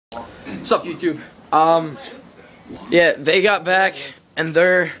What's up, YouTube? Yeah, they got back and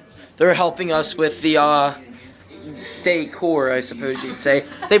they're helping us with the decor, I suppose you'd say.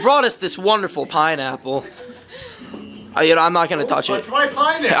 They brought us this wonderful pineapple. You know, I'm not gonna touch it. My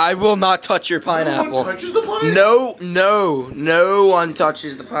pineapple. I will not touch your pineapple. No one touches the pineapple. No one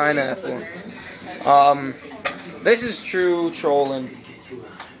touches the pineapple. This is true trolling.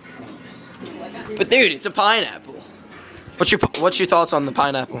 But dude, it's a pineapple. What's your thoughts on the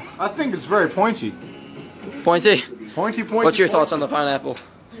pineapple? I think it's very pointy. Pointy? Pointy. What's your thoughts on the pineapple?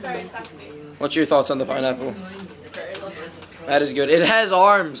 Very sexy. What's your thoughts on the pineapple? That is good. It has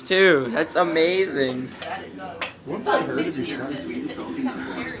arms too. That's amazing. Wouldn't that hurt if you tried?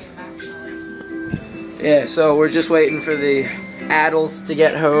 Yeah, so we're just waiting for the adults to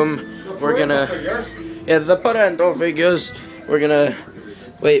get home. We're gonna, yeah, the parental figures. We're gonna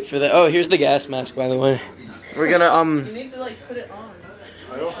wait for the. Oh, here's the gas mask, by the way. We're gonna You need to like put it on.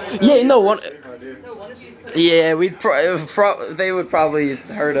 Yeah, no one. No, one of you put it Yeah, we'd they would probably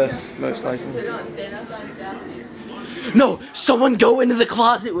hurt us most likely. Put it on. Stand outside down. No, someone go into the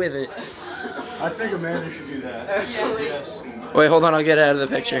closet with it. I think Amanda should do that. Yeah. Yes. Wait, hold on, I'll get out of the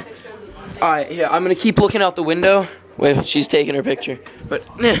picture. Alright, here, I'm gonna keep looking out the window. Wait, she's taking her picture. But,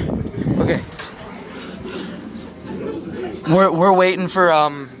 okay. We're waiting for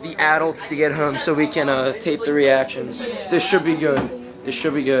the adults to get home so we can tape the reactions. This should be good. This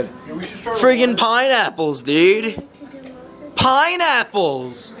should be good. Yeah, we should start Friggin' pineapples, dude.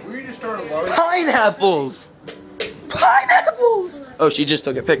 Pineapples. We need to start a large. Pineapples. Pineapples. Oh, she just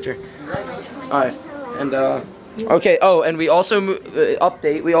took a picture. Alright, and okay, oh, and we also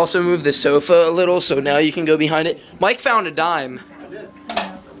update, we also moved the sofa a little, so now you can go behind it. Mike found a dime. I did.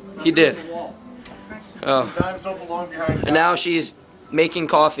 He did. Oh. The dime's up along behind. And now she's making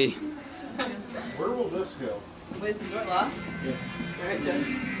coffee. Where will this go? With the door locked? Yeah. Alright, done.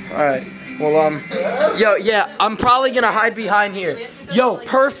 Alright, well, yo, yeah, I'm probably gonna hide behind here. Yo,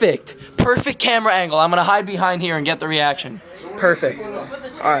 perfect. Perfect camera angle. I'm gonna hide behind here and get the reaction. Perfect. Put the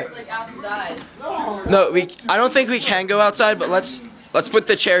chairs Alright. like outside. No, I don't think we can go outside, but let's put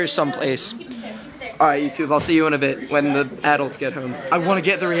the chairs someplace. Alright, YouTube, I'll see you in a bit when the adults get home. I want to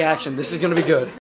get the reaction. This is gonna be good.